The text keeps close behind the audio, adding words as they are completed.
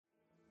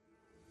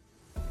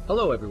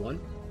Hello, everyone.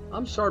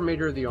 I'm Sergeant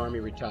Major of the Army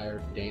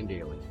Retired Dan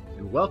Daly,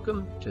 and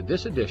welcome to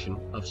this edition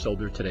of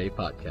Soldier Today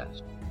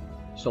Podcast.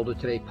 Soldier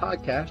Today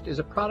Podcast is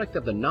a product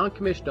of the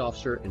Non-Commissioned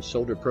Officer and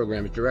Soldier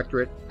Programs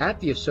Directorate at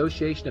the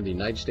Association of the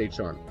United States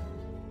Army.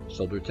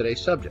 Soldier Today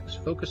subjects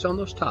focus on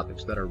those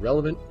topics that are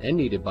relevant and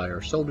needed by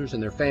our soldiers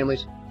and their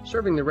families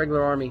serving the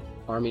regular Army,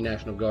 Army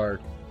National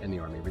Guard, and the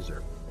Army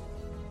Reserve.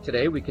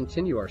 Today, we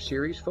continue our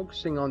series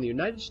focusing on the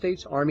United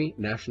States Army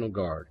National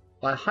Guard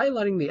by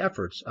highlighting the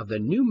efforts of the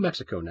New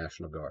Mexico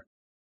National Guard.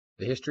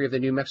 The history of the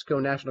New Mexico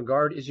National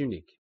Guard is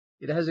unique.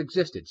 It has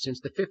existed since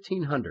the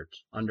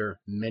 1500s under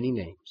many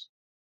names,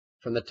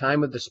 from the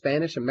time of the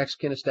Spanish and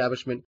Mexican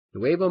establishment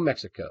Nuevo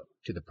Mexico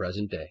to the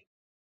present day.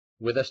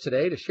 With us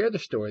today to share the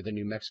story of the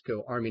New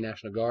Mexico Army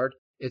National Guard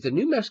is the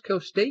New Mexico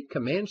State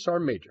Command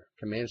Sergeant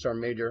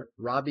Major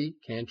Robbie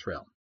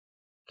Cantrell.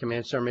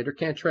 Command Sergeant Major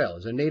Cantrell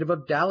is a native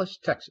of Dallas,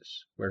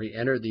 Texas, where he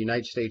entered the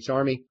United States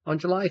Army on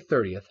July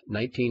 30th,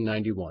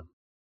 1991.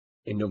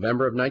 In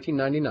November of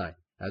 1999,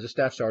 as a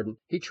staff sergeant,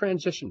 he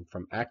transitioned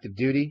from active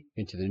duty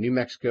into the New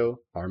Mexico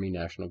Army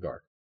National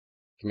Guard.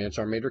 Command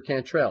Sergeant Major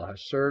Cantrell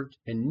has served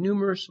in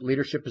numerous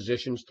leadership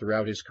positions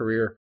throughout his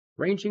career,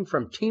 ranging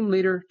from team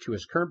leader to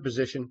his current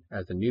position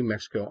as the New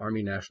Mexico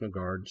Army National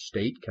Guard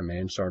State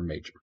Command Sergeant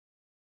Major.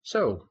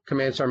 So,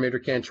 Command Sergeant Major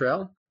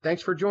Cantrell,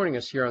 thanks for joining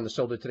us here on the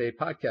Soldier Today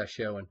podcast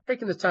show and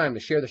taking the time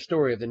to share the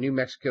story of the New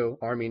Mexico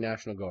Army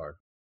National Guard.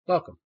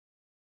 Welcome.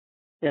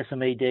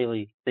 SMA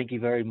Daly, thank you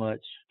very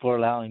much for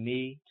allowing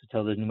me to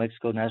tell the New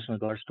Mexico National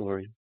Guard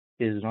story.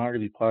 It is an honor to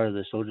be part of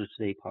the Soldier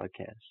Today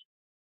podcast.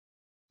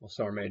 Well,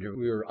 Sergeant Major,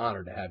 we are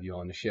honored to have you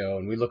on the show,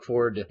 and we look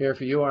forward to hearing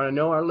from you. And I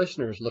know our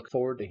listeners look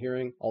forward to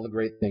hearing all the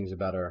great things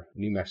about our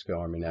New Mexico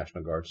Army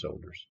National Guard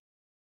soldiers.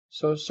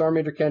 So, Sergeant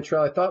Major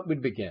Cantrell, I thought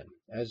we'd begin,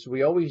 as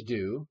we always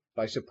do,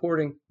 by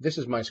supporting This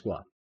Is My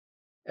Squad.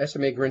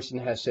 SMA Grinston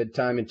has said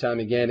time and time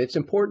again, it's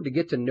important to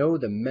get to know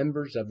the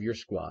members of your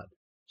squad.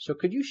 So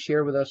could you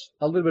share with us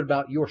a little bit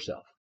about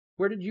yourself?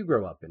 Where did you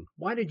grow up and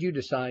why did you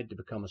decide to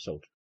become a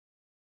soldier?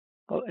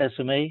 Well,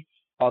 SMA,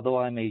 although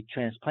I'm a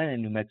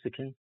transplanted New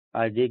Mexican,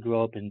 I did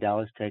grow up in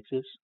Dallas,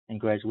 Texas, and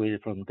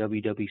graduated from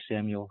W.W.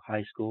 Samuel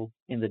High School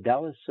in the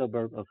Dallas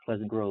suburb of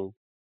Pleasant Grove.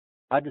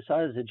 I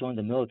decided to join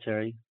the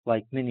military,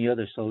 like many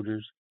other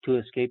soldiers, to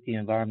escape the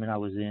environment I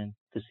was in,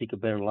 to seek a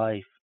better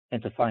life,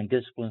 and to find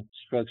discipline,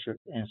 structure,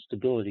 and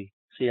stability.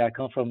 See, I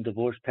come from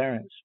divorced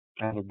parents.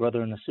 I have a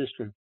brother and a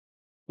sister.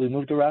 We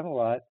moved around a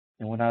lot,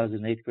 and when I was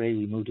in 8th grade,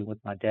 we moved in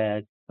with my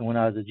dad, and when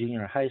I was a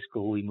junior in high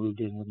school, we moved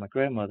in with my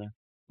grandmother.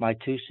 My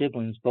two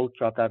siblings both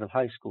dropped out of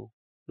high school.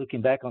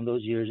 Looking back on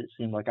those years, it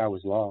seemed like I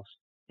was lost.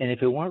 And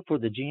if it weren't for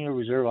the Junior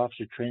Reserve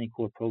Officer Training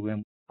Corps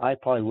program, I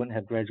probably wouldn't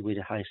have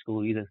graduated high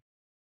school either.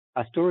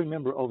 I still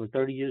remember over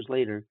 30 years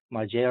later,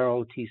 my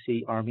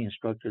JROTC Army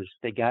instructors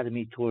that guided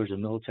me towards a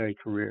military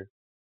career.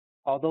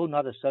 Although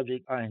not a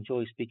subject I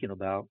enjoy speaking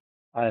about,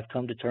 I have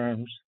come to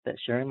terms that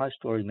sharing my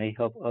story may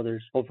help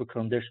others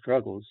overcome their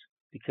struggles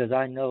because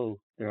I know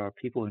there are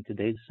people in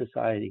today's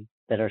society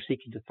that are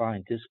seeking to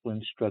find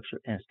discipline, structure,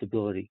 and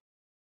stability.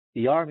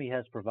 The Army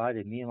has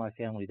provided me and my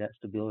family that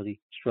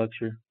stability,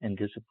 structure, and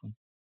discipline.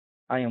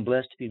 I am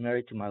blessed to be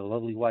married to my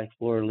lovely wife,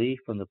 Laura Lee,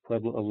 from the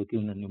Pueblo of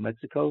Laguna, New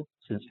Mexico,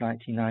 since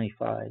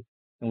 1995,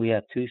 and we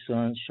have two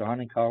sons, Sean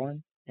and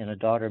Colin, and a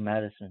daughter,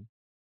 Madison.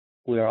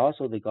 We are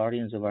also the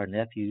guardians of our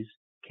nephews,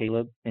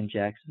 Caleb and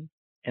Jackson,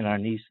 and our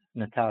niece,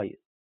 Natalia.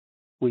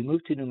 We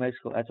moved to New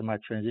Mexico after my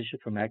transition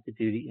from active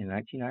duty in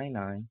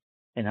 1999,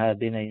 and I have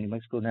been a New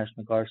Mexico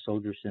National Guard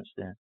soldier since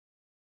then.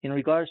 In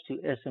regards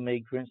to SMA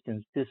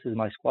Grinston's This Is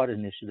My Squad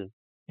initiative,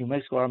 New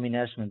Mexico Army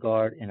National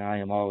Guard and I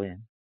am all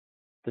in.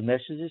 The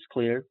message is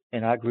clear,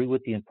 and I agree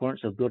with the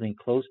importance of building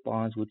close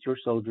bonds with your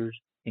soldiers,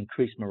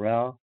 increase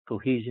morale,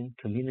 cohesion,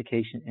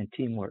 communication, and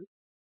teamwork.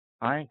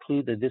 I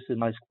include the This Is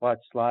My Squad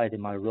slide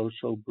in my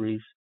roadshow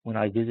briefs when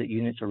I visit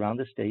units around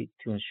the state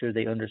to ensure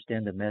they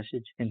understand the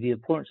message and the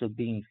importance of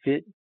being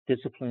fit,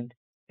 disciplined,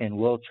 and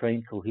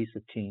well-trained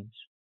cohesive teams.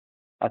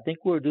 I think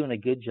we're doing a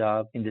good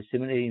job in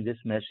disseminating this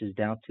message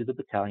down to the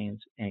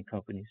battalions and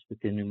companies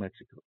within New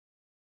Mexico.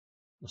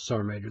 Well,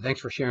 Sergeant Major, thanks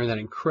for sharing that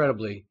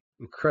incredibly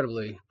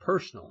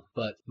personal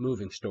but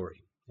moving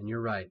story. And you're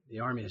right,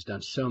 the Army has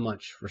done so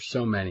much for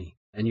so many,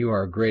 and you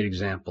are a great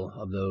example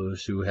of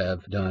those who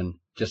have done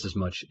just as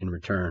much in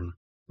return.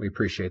 We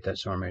appreciate that,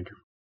 Sergeant Major.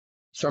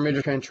 Sergeant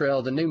Major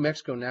Cantrell, the New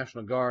Mexico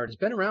National Guard has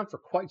been around for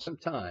quite some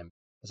time.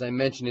 As I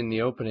mentioned in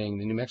the opening,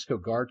 the New Mexico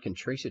Guard can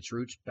trace its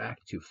roots back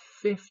to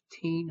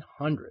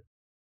 1500.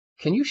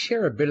 Can you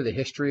share a bit of the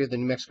history of the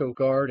New Mexico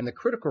Guard and the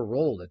critical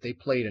role that they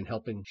played in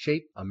helping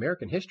shape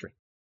American history?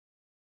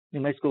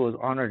 New Mexico is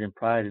honored and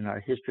pride in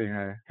our history and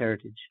our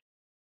heritage.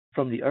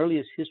 From the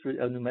earliest history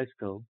of New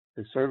Mexico,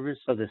 the service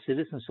of the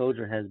citizen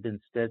soldier has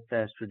been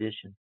steadfast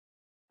tradition.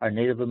 Our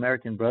Native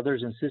American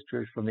brothers and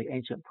sisters from the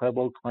ancient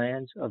Pueblo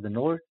clans of the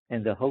north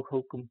and the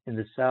Hohokam in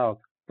the south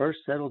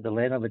first settled the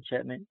land of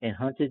enchantment and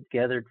hunted,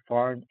 gathered,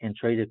 farmed, and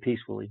traded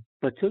peacefully,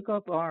 but took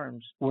up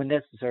arms when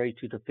necessary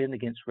to defend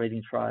against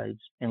raiding tribes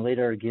and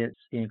later against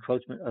the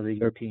encroachment of the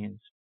Europeans.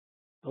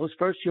 Those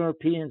first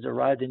Europeans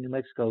arrived in New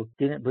Mexico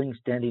didn't bring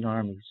standing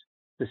armies.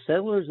 The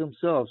settlers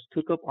themselves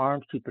took up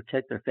arms to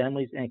protect their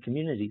families and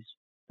communities.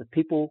 The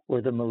people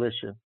were the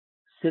militia.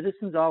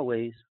 Citizens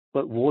always,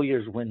 but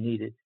warriors when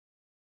needed.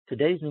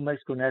 Today's New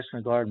Mexico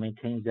National Guard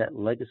maintains that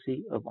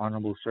legacy of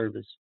honorable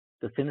service,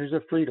 defenders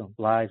of freedom,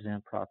 lives,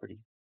 and property.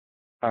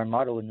 Our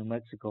motto in New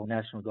Mexico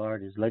National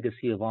Guard is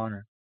Legacy of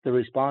Honor. The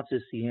response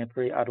is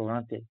Siempre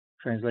Adelante,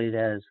 translated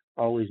as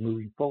always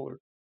moving forward.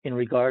 In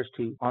regards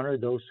to honor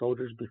those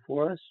soldiers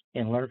before us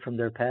and learn from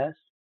their past,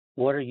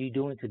 what are you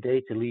doing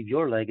today to leave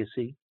your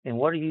legacy? And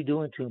what are you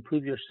doing to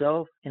improve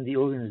yourself and the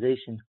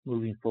organization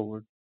moving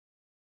forward?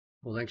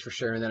 Well, thanks for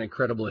sharing that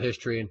incredible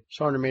history. And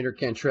Sergeant Major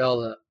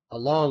Cantrell,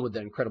 along with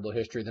that incredible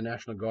history, the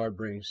National Guard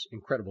brings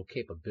incredible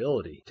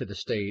capability to the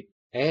state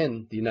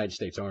and the United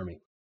States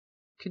Army.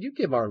 Could you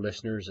give our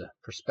listeners a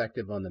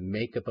perspective on the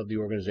makeup of the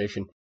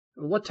organization?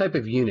 What type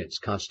of units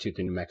constitute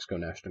the New Mexico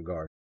National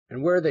Guard,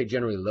 and where are they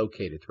generally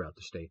located throughout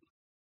the state?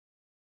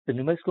 The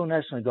New Mexico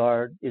National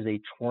Guard is a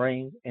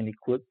trained and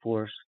equipped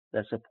force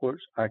that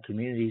supports our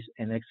communities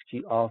and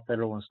execute all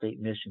federal and state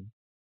missions.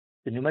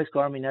 The New Mexico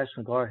Army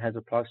National Guard has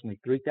approximately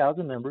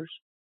 3,000 members.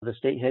 The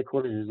state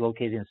headquarters is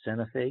located in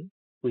Santa Fe.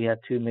 We have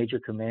two major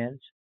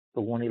commands,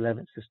 the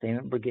 111th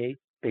Sustainment Brigade,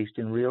 based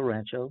in Rio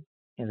Rancho,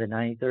 and the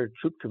 93rd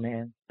Troop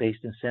Command,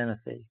 based in Santa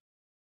Fe.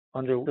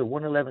 Under the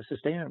 111th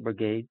Sustainment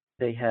Brigade,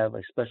 they have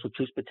a Special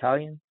Troops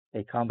Battalion,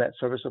 a Combat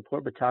Service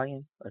Support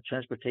Battalion, a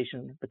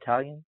Transportation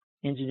Battalion,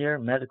 engineer,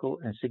 medical,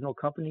 and signal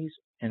companies,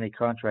 and a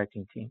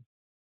contracting team.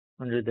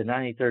 Under the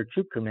 93rd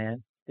Troop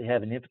Command, they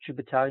have an Infantry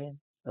Battalion,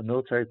 a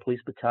Military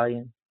Police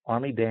Battalion,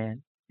 Army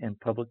Band, and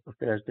Public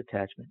Affairs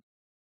Detachment.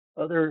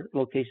 Other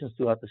locations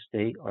throughout the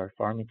state are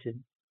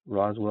Farmington,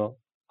 Roswell,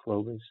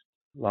 Clovis,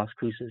 Las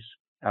Cruces,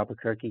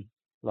 Albuquerque,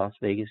 Las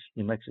Vegas,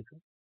 New Mexico.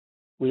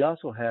 We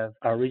also have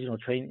our Regional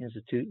Training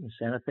Institute in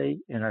Santa Fe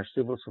and our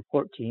Civil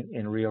Support Team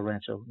in Rio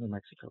Rancho, New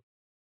Mexico.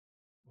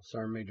 Well,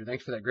 Sergeant Major,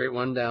 thanks for that great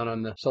rundown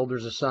on the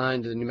soldiers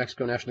assigned to the New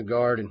Mexico National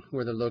Guard and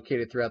where they're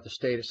located throughout the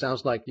state. It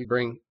sounds like you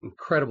bring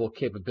incredible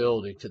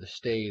capability to the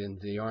state and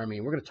to the Army.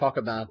 And we're going to talk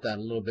about that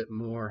a little bit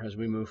more as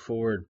we move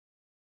forward.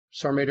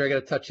 Sergeant Major, I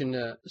got to touch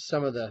into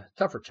some of the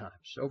tougher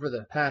times. Over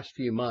the past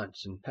few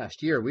months and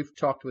past year, we've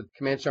talked with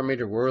Command Sergeant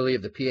Major Worley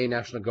of the PA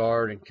National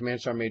Guard and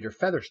Command Sergeant Major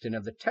Featherston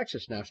of the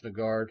Texas National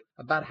Guard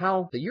about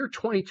how the year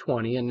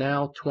 2020 and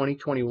now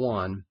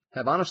 2021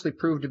 have honestly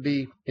proved to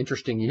be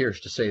interesting years,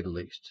 to say the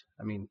least.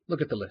 I mean,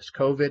 look at the list.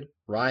 COVID,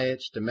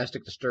 riots,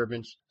 domestic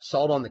disturbance,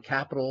 assault on the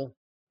Capitol.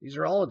 These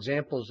are all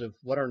examples of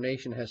what our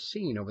nation has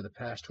seen over the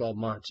past 12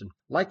 months. And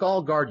like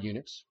all Guard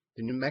units,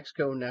 the New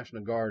Mexico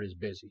National Guard is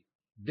busy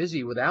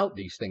without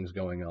these things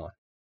going on.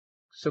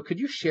 So could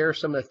you share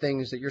some of the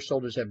things that your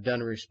soldiers have done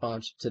in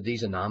response to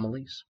these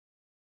anomalies?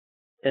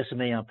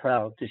 SMA, I'm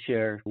proud to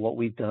share what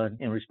we've done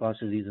in response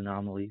to these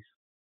anomalies.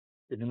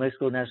 The New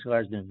Mexico National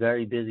Guard has been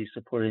very busy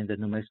supporting the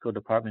New Mexico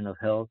Department of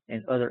Health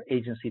and other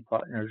agency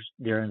partners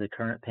during the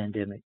current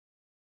pandemic.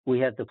 We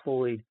have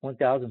deployed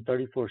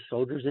 1,034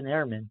 soldiers and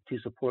airmen to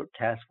support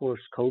Task Force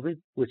COVID,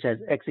 which has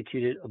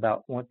executed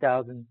about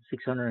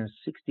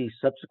 1,660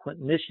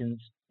 subsequent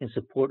missions in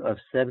support of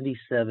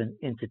 77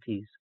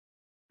 entities.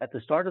 At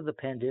the start of the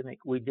pandemic,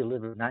 we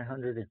delivered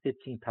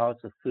 915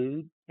 pallets of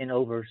food and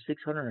over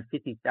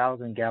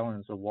 650,000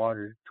 gallons of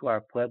water to our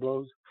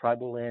pueblos,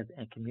 tribal lands,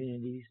 and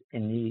communities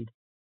in need.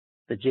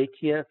 The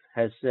JTF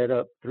has set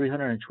up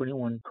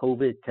 321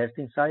 COVID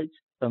testing sites,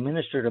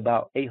 administered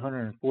about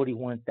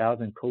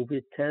 841,000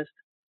 COVID tests,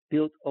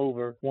 built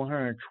over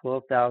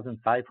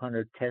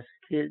 112,500 test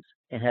kits,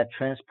 and have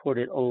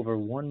transported over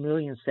 1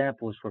 million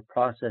samples for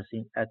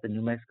processing at the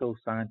New Mexico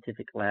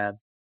Scientific Lab.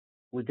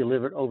 We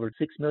delivered over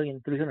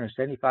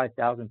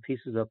 6,375,000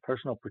 pieces of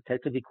personal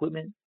protective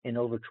equipment and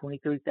over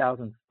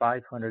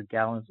 23,500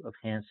 gallons of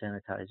hand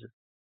sanitizer.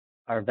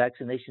 Our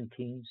vaccination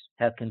teams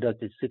have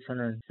conducted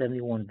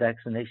 671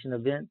 vaccination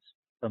events,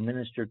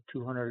 administered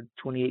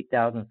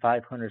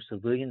 228,500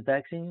 civilian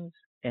vaccines,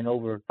 and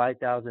over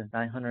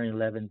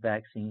 5,911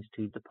 vaccines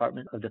to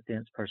Department of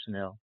Defense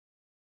personnel.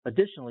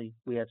 Additionally,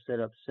 we have set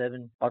up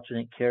 7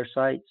 alternate care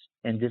sites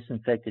and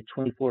disinfected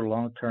 24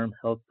 long-term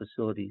health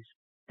facilities.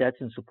 That's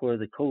in support of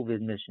the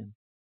COVID mission.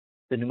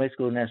 The New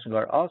Mexico National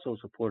Guard also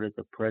supported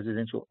the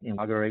presidential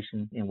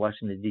inauguration in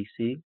Washington,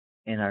 D.C.,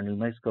 and our New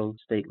Mexico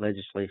State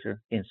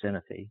Legislature in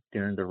Santa Fe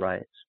during the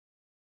riots.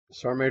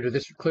 Sergeant Major,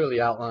 this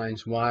clearly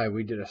outlines why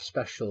we did a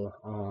special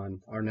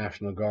on our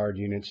National Guard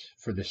units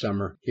for the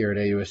summer here at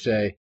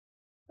AUSA.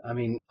 I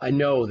mean, I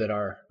know that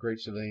our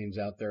great civilians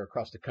out there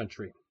across the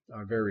country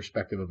are very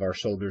respectful of our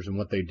soldiers and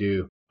what they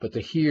do, but to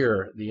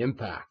hear the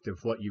impact of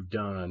what you've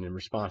done in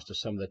response to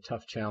some of the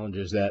tough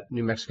challenges that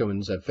New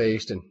Mexicans have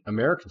faced and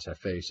Americans have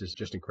faced is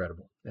just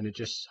incredible. And it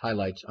just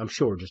highlights, I'm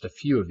sure, just a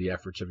few of the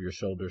efforts of your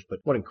soldiers, but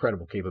what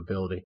incredible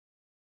capability.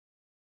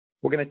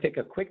 We're going to take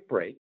a quick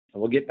break,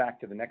 and we'll get back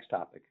to the next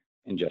topic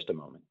in just a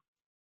moment.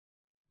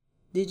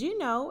 Did you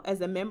know, as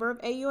a member of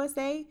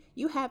AUSA,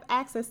 you have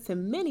access to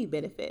many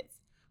benefits?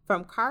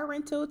 From car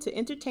rental to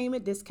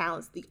entertainment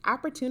discounts, the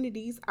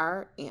opportunities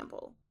are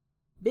ample.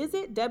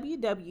 Visit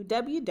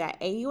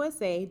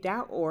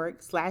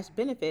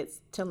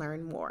www.ausa.org/benefits to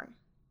learn more.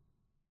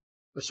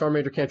 But Sergeant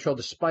Major Cantrell,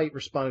 despite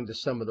responding to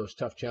some of those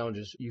tough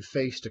challenges you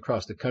faced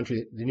across the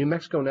country, the New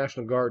Mexico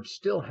National Guard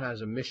still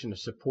has a mission to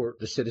support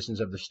the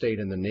citizens of the state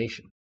and the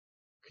nation.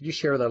 Could you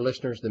share with our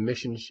listeners the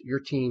missions your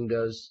team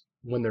does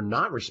when they're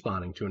not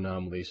responding to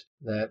anomalies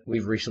that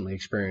we've recently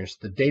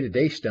experienced, the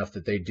day-to-day stuff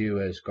that they do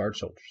as Guard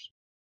soldiers?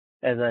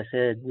 As I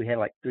said, we had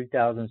like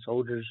 3,000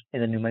 soldiers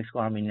in the New Mexico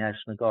Army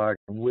National Guard.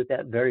 And with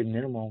that very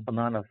minimal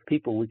amount of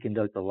people, we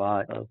conduct a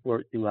lot of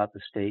work throughout the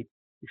state,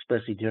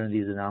 especially during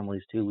these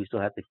anomalies too. We still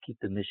have to keep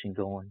the mission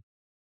going.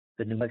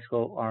 The New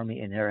Mexico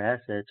Army and Air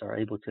Assets are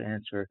able to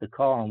answer the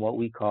call on what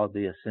we call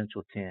the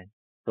Essential 10.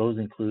 Those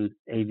include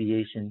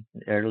aviation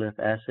and airlift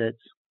assets,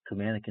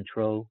 command and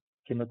control,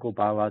 chemical,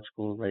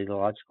 biological,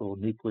 radiological,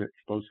 nuclear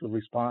explosive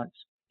response,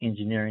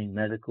 engineering,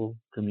 medical,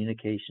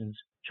 communications,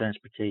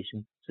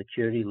 transportation,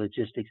 security,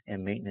 logistics,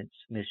 and maintenance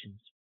missions.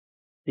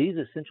 These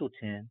Essential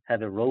 10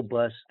 have a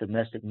robust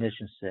domestic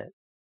mission set.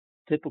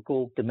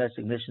 Typical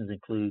domestic missions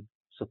include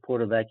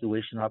support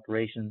evacuation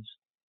operations,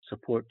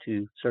 support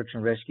to search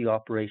and rescue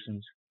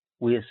operations.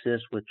 We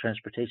assist with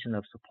transportation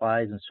of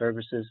supplies and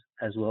services,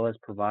 as well as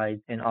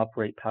provide and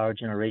operate power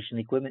generation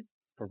equipment,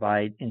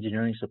 provide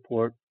engineering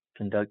support,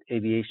 conduct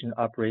aviation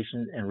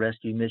operations and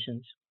rescue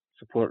missions,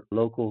 support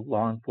local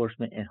law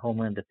enforcement and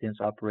homeland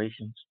defense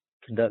operations,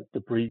 conduct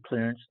debris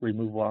clearance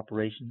removal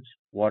operations,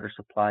 water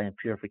supply and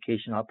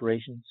purification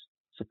operations,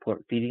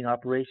 support feeding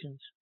operations,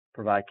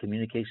 provide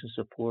communication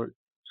support,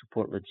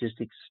 support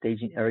logistics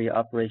staging area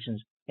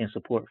operations, and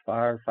support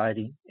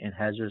firefighting and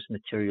hazardous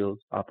materials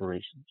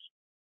operations.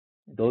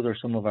 Those are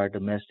some of our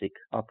domestic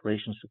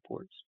operations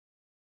supports.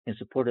 In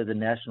support of the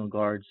National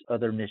Guard's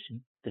other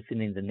mission,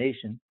 defending the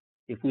nation,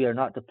 if we are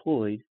not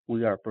deployed,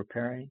 we are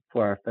preparing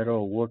for our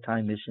federal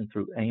wartime mission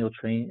through annual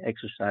training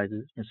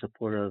exercises in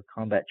support of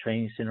combat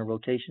training center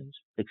rotations,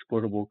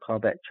 exportable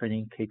combat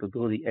training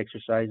capability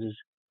exercises,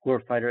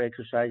 warfighter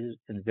exercises,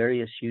 and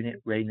various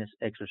unit readiness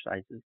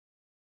exercises.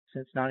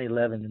 Since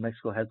 9/11, New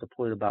Mexico has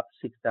deployed about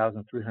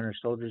 6,300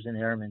 soldiers and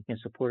airmen in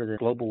support of the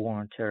global war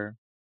on terror.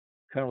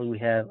 Currently, we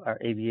have our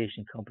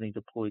aviation company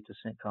deployed to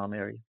CENTCOM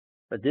area.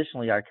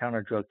 Additionally, our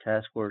counter-drug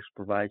task force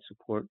provides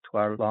support to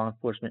our law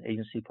enforcement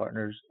agency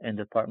partners and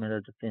Department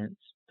of Defense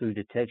through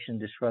detection,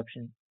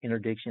 disruption,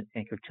 interdiction,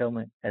 and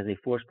curtailment as a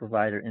force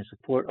provider in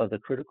support of the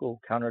critical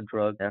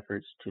counter-drug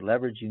efforts to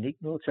leverage unique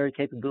military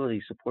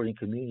capabilities supporting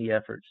community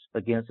efforts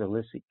against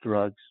illicit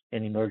drugs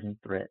and emerging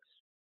threats.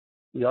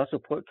 We also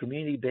support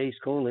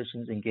community-based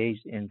coalitions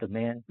engaged in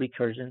demand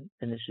recursion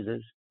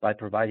initiatives by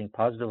providing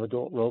positive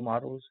adult role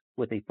models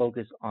with a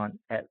focus on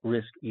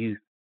at-risk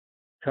youth.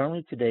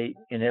 Currently to date,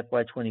 in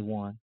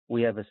FY21,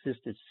 we have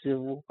assisted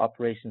civil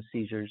operation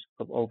seizures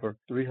of over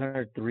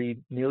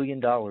 $303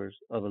 million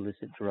of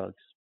illicit drugs.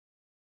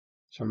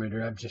 Sergeant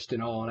Major, I'm just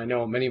in awe, and I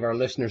know many of our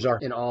listeners are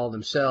in awe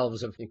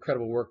themselves of the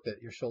incredible work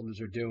that your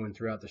soldiers are doing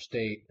throughout the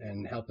state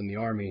and helping the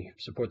Army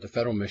support the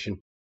federal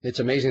mission. It's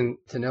amazing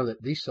to know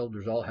that these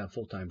soldiers all have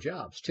full-time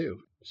jobs,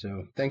 too.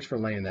 So thanks for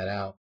laying that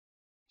out.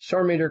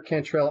 Sergeant Major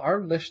Cantrell,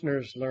 our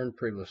listeners learned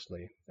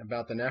previously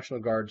about the National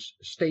Guard's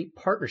state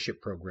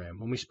partnership program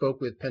when we spoke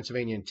with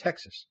Pennsylvania and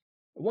Texas.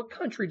 What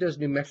country does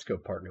New Mexico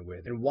partner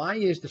with, and why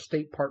is the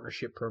state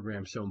partnership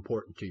program so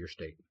important to your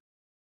state?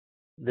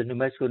 The New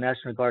Mexico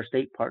National Guard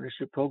State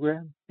Partnership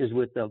Program is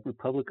with the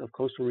Republic of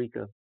Costa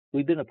Rica.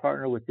 We've been a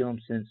partner with them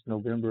since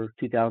November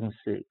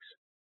 2006.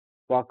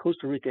 While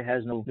Costa Rica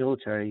has no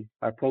military,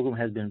 our program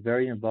has been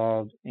very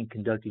involved in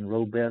conducting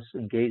robust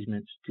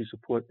engagements to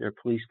support their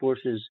police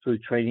forces through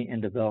training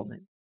and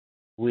development.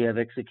 We have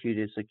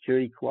executed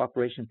security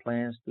cooperation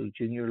plans through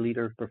junior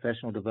leader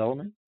professional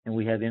development, and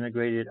we have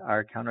integrated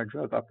our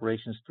counter-drug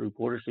operations through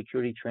border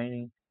security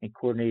training and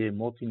coordinated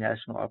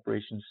multinational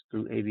operations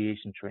through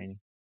aviation training.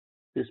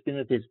 This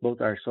benefits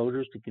both our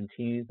soldiers to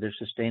continue their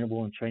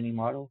sustainable and training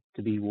model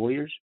to be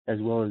warriors,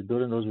 as well as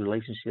building those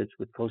relationships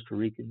with Costa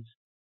Ricans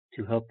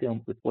to help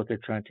them with what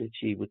they're trying to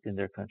achieve within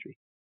their country.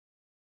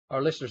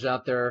 Our listeners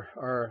out there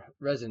are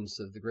residents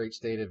of the great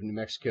state of New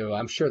Mexico.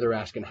 I'm sure they're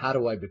asking, how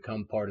do I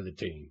become part of the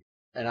team?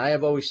 And I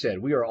have always said,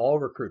 we are all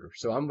recruiters,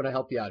 so I'm going to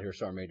help you out here,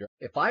 Sergeant Major.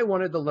 If I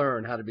wanted to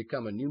learn how to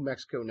become a New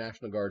Mexico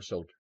National Guard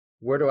soldier,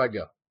 where do I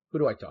go? Who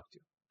do I talk to?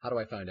 How do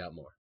I find out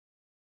more?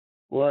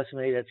 Well,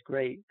 SMA, that's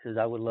great, because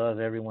I would love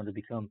everyone to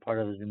become part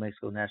of the New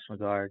Mexico National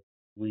Guard.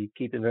 We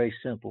keep it very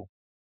simple.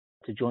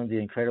 To join the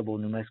incredible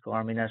New Mexico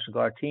Army National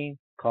Guard team,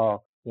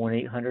 call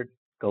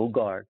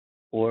 1-800-GO-GUARD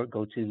or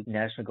go to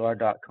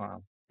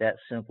nationalguard.com. That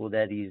simple,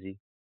 that easy.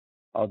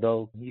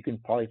 Although you can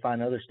probably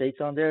find other states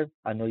on there,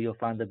 I know you'll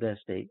find the best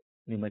state,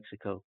 New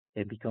Mexico,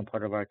 and become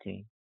part of our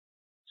team.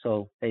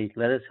 So, hey,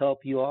 let us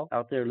help you all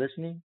out there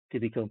listening to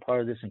become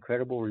part of this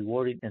incredible,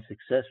 rewarding, and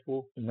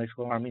successful New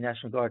Mexico Army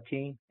National Guard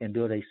team and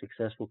build a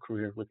successful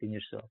career within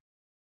yourself.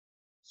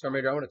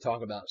 Sergeant Major, I want to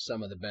talk about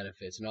some of the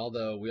benefits. And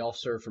although we all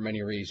serve for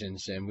many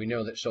reasons, and we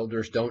know that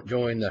soldiers don't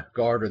join the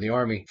Guard or the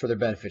Army for their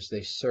benefits,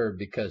 they serve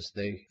because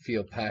they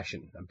feel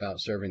passionate about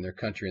serving their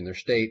country and their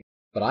state.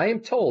 But I am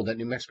told that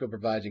New Mexico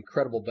provides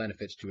incredible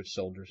benefits to its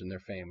soldiers and their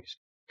families.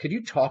 Could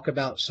you talk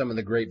about some of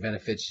the great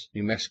benefits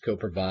New Mexico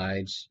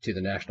provides to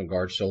the National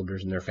Guard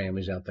soldiers and their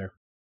families out there?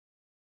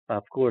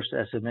 Of course,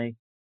 SMA.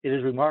 It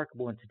is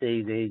remarkable in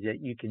today's age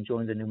that you can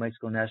join the New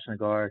Mexico National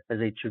Guard as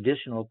a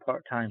traditional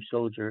part-time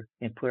soldier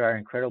and put our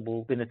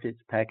incredible benefits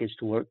package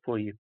to work for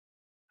you.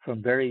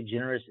 From very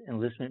generous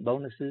enlistment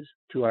bonuses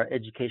to our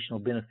educational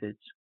benefits,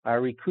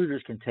 our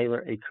recruiters can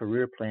tailor a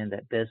career plan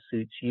that best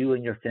suits you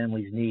and your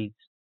family's needs.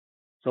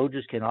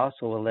 Soldiers can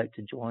also elect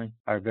to join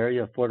our very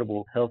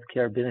affordable health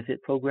care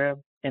benefit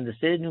program, and the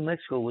state of New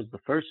Mexico was the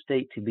first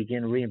state to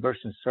begin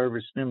reimbursing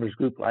service members'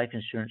 group life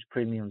insurance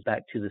premiums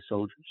back to the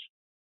soldiers.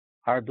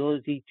 Our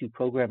ability to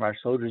program our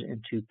soldiers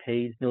into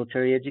paid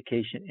military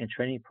education and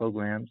training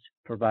programs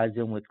provides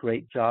them with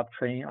great job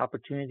training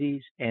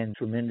opportunities and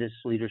tremendous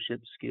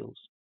leadership skills.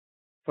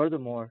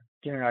 Furthermore,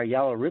 during our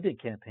Yellow Ribbon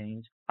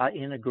campaigns, I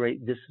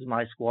integrate "This is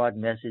my squad"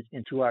 message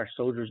into our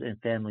soldiers and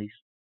families.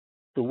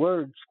 The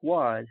word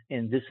squad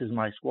in "This is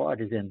my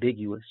squad" is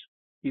ambiguous.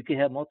 You can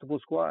have multiple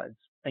squads,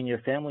 and your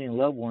family and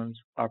loved ones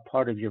are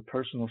part of your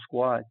personal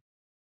squad.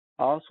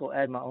 I also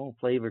add my own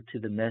flavor to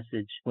the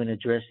message when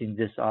addressing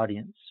this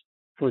audience.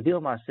 For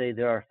them, I say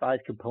there are 5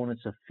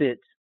 components of fit.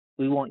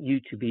 We want you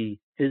to be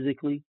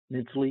physically,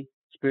 mentally,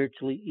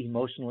 spiritually,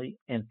 emotionally,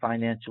 and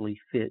financially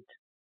fit.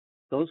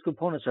 Those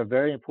components are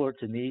very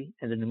important to me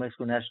and the New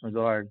Mexico National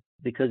Guard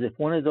because if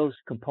one of those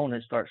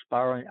components starts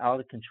spiraling out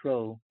of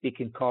control, it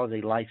can cause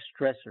a life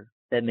stressor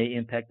that may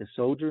impact the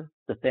soldier,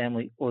 the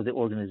family, or the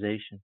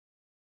organization.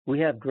 We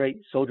have great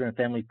soldier and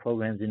family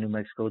programs in New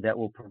Mexico that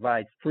will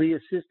provide free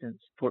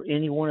assistance for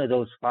any one of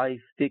those 5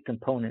 fit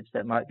components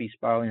that might be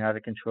spiraling out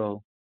of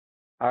control.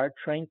 Our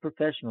trained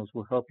professionals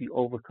will help you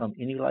overcome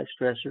any life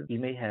stressor you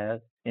may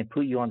have and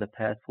put you on the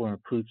path for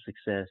improved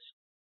success.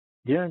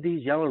 During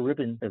these Yellow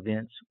Ribbon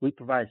events, we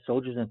provide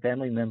soldiers and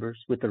family members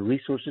with the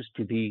resources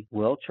to be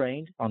well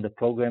trained on the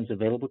programs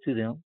available to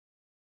them.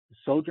 The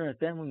soldier and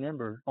family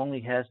member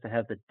only has to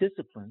have the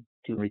discipline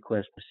to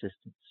request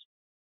assistance.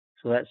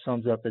 So that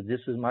sums up the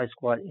 "This is my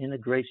squad"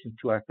 integration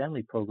to our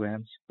family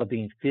programs of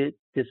being fit,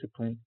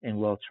 disciplined, and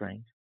well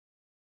trained.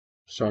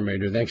 Sergeant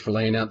Major, thanks for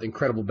laying out the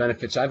incredible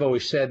benefits. I've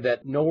always said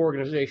that no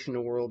organization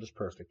in the world is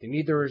perfect, and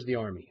neither is the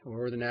Army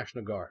or the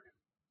National Guard.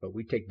 But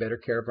we take better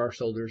care of our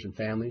soldiers and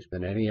families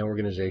than any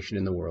organization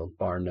in the world,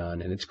 bar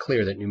none. And it's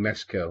clear that New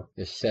Mexico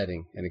is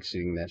setting and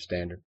exceeding that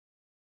standard.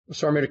 Well,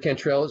 Sergeant Major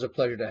Cantrell, it's a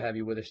pleasure to have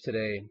you with us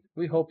today.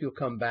 We hope you'll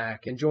come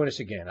back and join us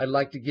again. I'd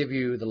like to give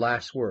you the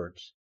last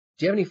words.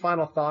 Do you have any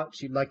final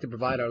thoughts you'd like to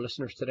provide our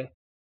listeners today?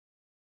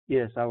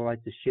 Yes, I would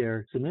like to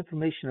share some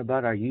information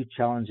about our Youth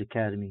Challenge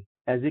Academy,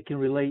 as it can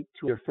relate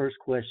to your first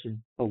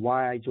question of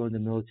why I joined the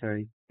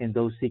military and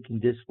those seeking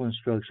discipline,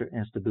 structure,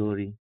 and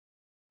stability.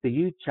 The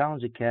Youth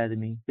Challenge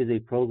Academy is a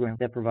program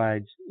that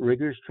provides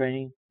rigorous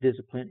training,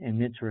 discipline, and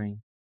mentoring.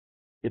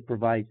 It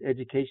provides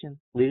education,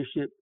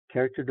 leadership,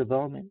 character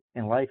development,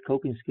 and life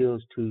coping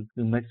skills to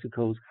New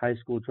Mexico's high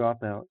school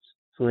dropouts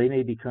so they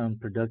may become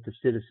productive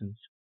citizens.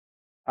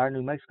 Our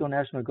New Mexico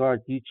National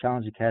Guard Youth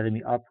Challenge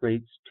Academy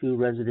operates 2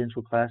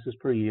 residential classes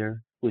per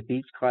year, with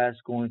each class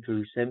going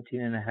through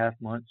 17.5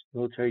 months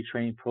military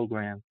training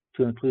program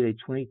to include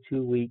a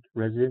 22-week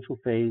residential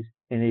phase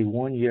and a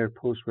 1-year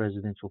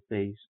post-residential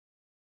phase.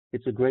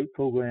 It's a great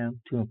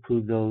program to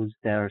improve those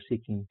that are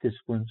seeking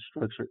discipline,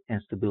 structure,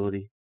 and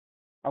stability.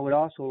 I would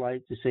also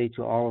like to say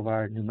to all of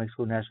our New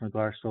Mexico National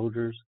Guard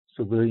soldiers,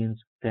 civilians,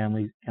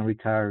 families, and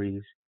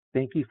retirees,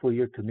 thank you for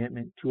your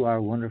commitment to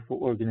our wonderful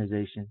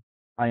organization.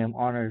 I am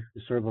honored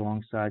to serve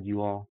alongside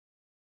you all.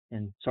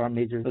 And Sergeant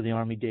Major of the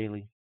Army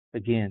Daily,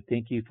 again,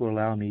 thank you for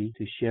allowing me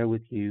to share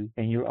with you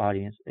and your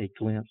audience a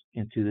glimpse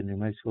into the New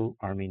Mexico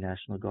Army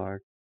National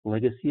Guard.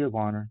 Legacy of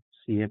honor,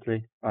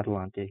 siempre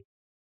adelante.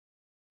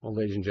 Well,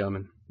 ladies and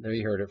gentlemen, there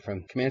you heard it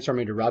from Command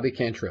Sergeant Major Robbie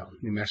Cantrell,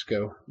 New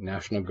Mexico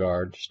National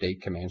Guard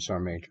State Command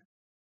Sergeant Major.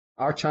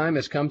 Our time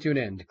has come to an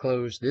end to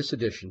close this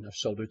edition of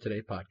Soldier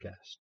Today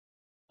podcast.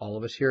 All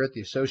of us here at the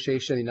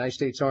Association of the United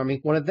States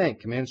Army want to thank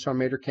Command Sergeant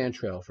Major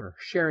Cantrell for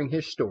sharing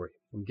his story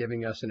and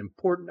giving us an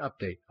important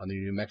update on the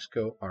New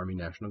Mexico Army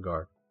National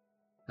Guard.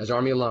 As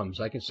Army alums,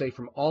 I can say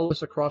from all of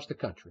us across the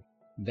country,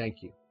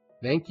 thank you.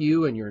 Thank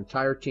you and your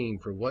entire team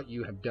for what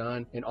you have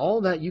done and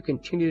all that you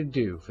continue to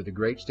do for the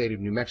great state of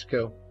New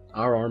Mexico,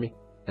 our Army,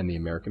 and the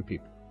American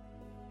people.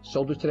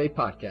 Soldier Today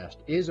podcast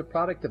is a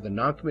product of the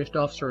Non-Commissioned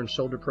Officer and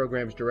Soldier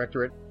Programs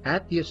Directorate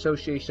at the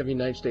Association of the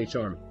United States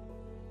Army.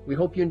 We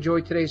hope you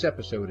enjoyed today's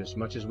episode as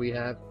much as we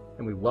have,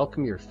 and we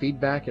welcome your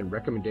feedback and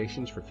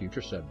recommendations for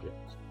future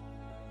subjects.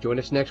 Join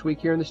us next week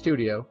here in the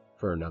studio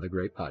for another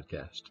great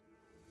podcast.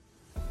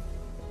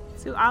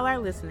 To all our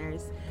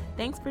listeners,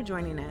 thanks for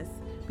joining us.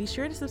 Be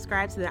sure to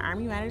subscribe to the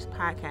Army Matters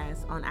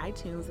podcast on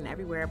iTunes and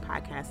everywhere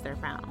podcasts are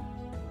found.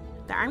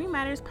 The Army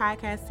Matters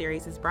podcast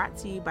series is brought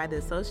to you by the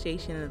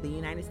Association of the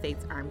United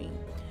States Army,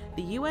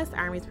 the U.S.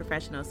 Army's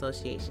professional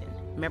association,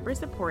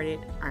 member-supported,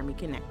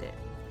 Army-connected.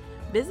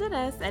 Visit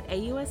us at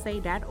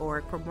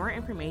ausa.org for more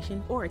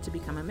information or to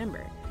become a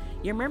member.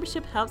 Your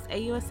membership helps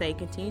AUSA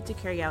continue to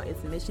carry out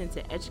its mission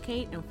to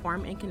educate,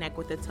 inform, and connect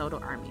with the total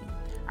Army,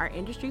 our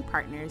industry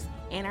partners,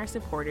 and our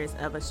supporters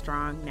of a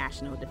strong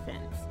national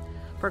defense.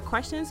 For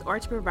questions or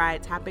to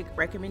provide topic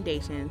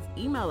recommendations,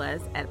 email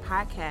us at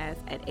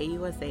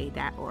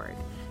podcast@ausa.org.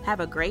 Have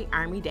a great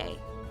Army Day.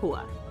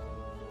 Hua.